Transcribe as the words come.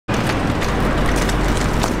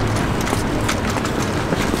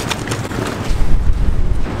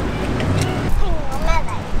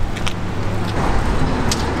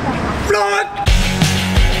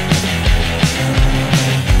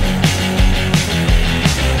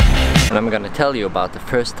and I'm gonna tell you about the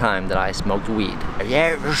first time that I smoked weed.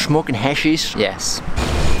 Yeah, you're smoking hashish? Yes.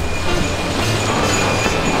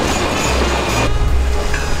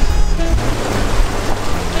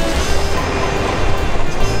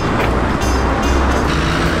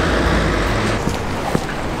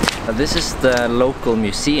 This is the local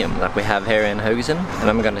museum that we have here in Haugesund, and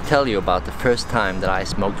I'm gonna tell you about the first time that I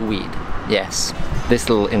smoked weed. Yes, this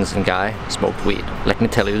little innocent guy smoked weed. Let me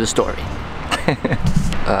tell you the story.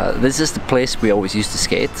 This is the place we always used to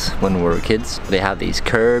skate when we were kids. They have these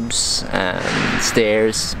curbs and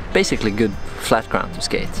stairs, basically good flat ground to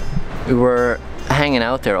skate. We were hanging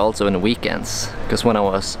out there also in the weekends, because when I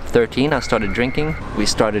was 13 I started drinking. We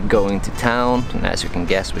started going to town, and as you can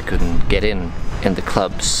guess we couldn't get in the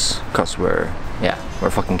clubs because we're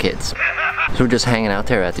fucking kids. So we're just hanging out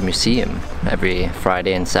there at the museum every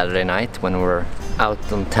Friday and Saturday night when we're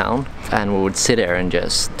out on town, and we would sit there and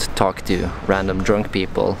just talk to random drunk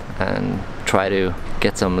people and try to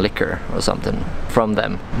get some liquor or something from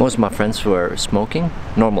them. Most of my friends were smoking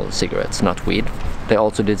normal cigarettes, not weed. They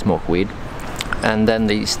also did smoke weed. And then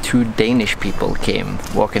these two Danish people came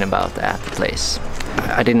walking about at the place.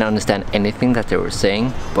 I didn't understand anything that they were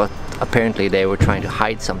saying, but apparently they were trying to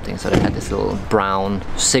hide something, so they had this little brown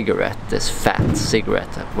cigarette, this fat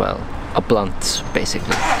cigarette, well, a blunt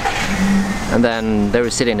basically. And then they were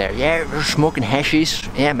sitting there, yeah, we're smoking hashish,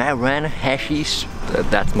 yeah, marijuana, hashish.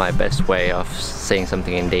 That's my best way of saying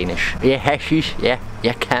something in Danish. Yeah, hashish, yeah,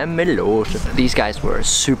 camelot. These guys were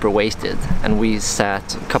super wasted, and we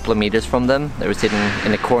sat a couple of meters from them. They were sitting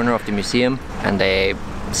in the corner of the museum, and they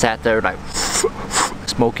sat there like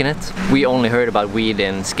smoking it. We only heard about weed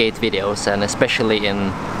in skate videos, and especially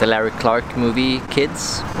in the Larry Clark movie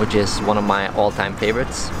Kids, which is one of my all-time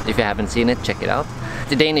favorites. If you haven't seen it, check it out.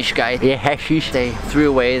 The Danish guy, yeah, hashish, they threw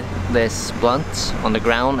away this blunt on the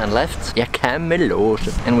ground and left. Yeah, camelot.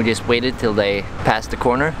 And we just waited till they passed the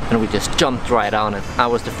corner, and we just jumped right on it. I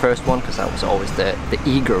was the first one because I was always the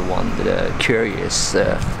eager one, the curious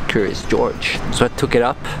George. So I took it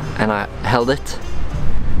up and I held it,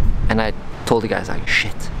 and I told the guys like,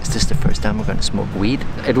 shit, is this the first time we're gonna smoke weed?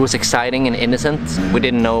 It was exciting and innocent. We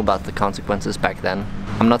didn't know about the consequences back then.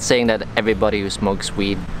 I'm not saying that everybody who smokes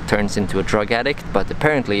weed turns into a drug addict, but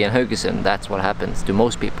apparently in Haugesund that's what happens to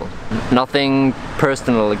most people. Nothing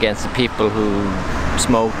personal against the people who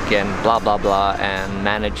smoke and blah blah blah and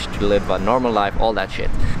manage to live a normal life, all that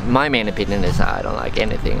shit. My main opinion is I don't like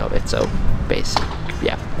anything of it, so basic.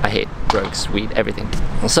 Yeah, I hate drugs, weed, everything.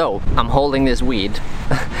 So, I'm holding this weed.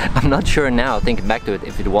 I'm not sure now, thinking back to it,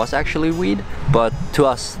 if it was actually weed, but to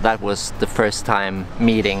us that was the first time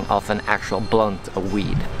meeting of an actual blunt of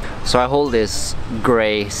weed. So I hold this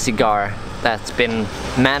gray cigar that's been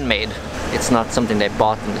man-made. It's not something they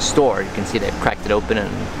bought in the store. You can see they've cracked it open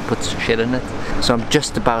and put some shit in it. So I'm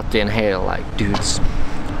just about to inhale, like, dudes,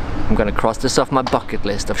 I'm gonna cross this off my bucket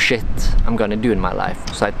list of shit I'm gonna do in my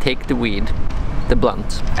life. So I take the weed, the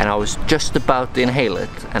blunt, and I was just about to inhale it,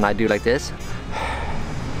 and I do like this,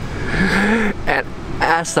 and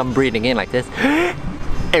as I'm breathing in like this,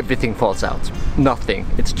 everything falls out. Nothing.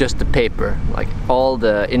 It's just the paper. Like, all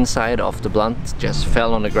the inside of the blunt just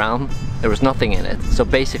fell on the ground. There was nothing in it. So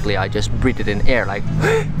basically I just breathed it in air like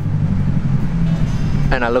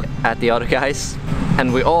and I looked at the other guys,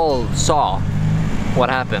 and we all saw what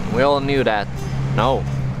happened. We all knew that, no,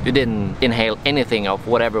 you didn't inhale anything of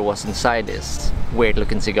whatever was inside this weird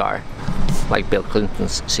looking cigar, like Bill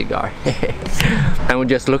Clinton's cigar. And we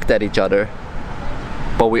just looked at each other,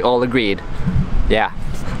 but we all agreed, yeah,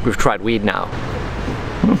 we've tried weed now.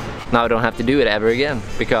 Now I don't have to do it ever again,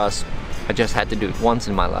 because I just had to do it once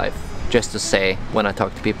in my life, just to say when I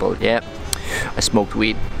talk to people, yeah, I smoked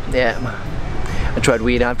weed, yeah, I tried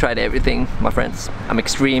weed, I've tried everything, my friends. I'm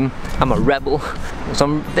extreme, I'm a rebel. So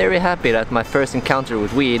I'm very happy that my first encounter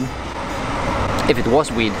with weed, if it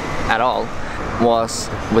was weed at all, was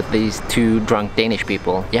with these two drunk Danish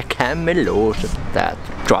people, yeah, camelot, that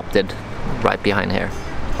dropped it right behind here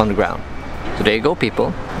on the ground. So there you go,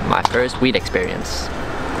 people, my first weed experience.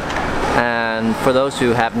 And for those who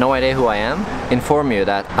have no idea who I am, inform you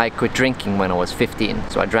that I quit drinking when I was 15.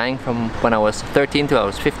 So I drank from when I was 13 to I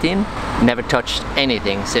was 15, never touched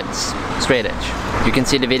anything since, straight edge. You can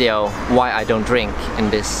see the video why I don't drink in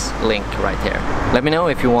this link right here. Let me know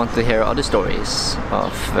if you want to hear other stories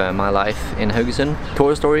of my life in Haugesund,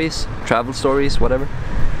 tour stories, travel stories, whatever.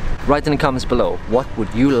 Write in the comments below, what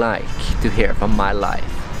would you like to hear from my life?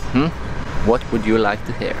 What would you like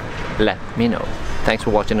to hear? Let me know. Thanks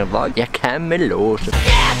for watching the vlog. Yeah, camelot.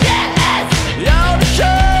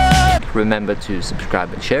 Remember to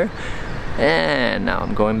subscribe and share. And now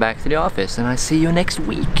I'm going back to the office, and I see you next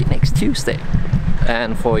week, next Tuesday.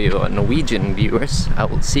 And for your Norwegian viewers, I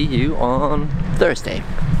will see you on Thursday.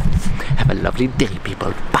 Have a lovely day,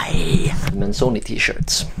 people. Bye! Mentzoni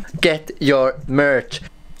t-shirts. Get your merch.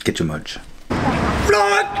 Get your merch.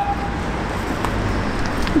 Vlog!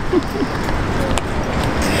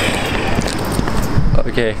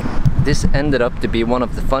 Okay, this ended up to be one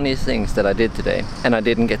of the funniest things that I did today, and I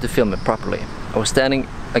didn't get to film it properly. I was standing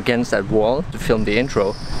against that wall to film the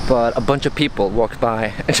intro, but a bunch of people walked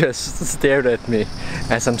by and just stared at me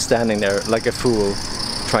as I'm standing there like a fool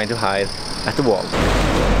trying to hide at the wall.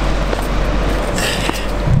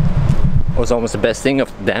 It was almost the best thing of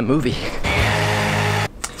the damn movie.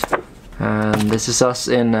 And this is us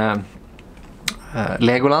in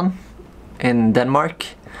Legoland in Denmark,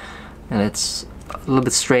 and it's a little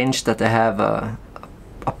bit strange that they have a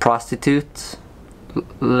prostitute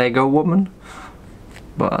Lego woman,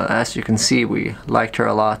 but as you can see, we liked her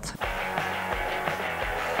a lot.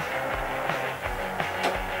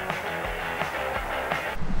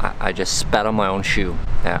 I just spat on my own shoe.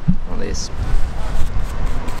 Yeah, on these.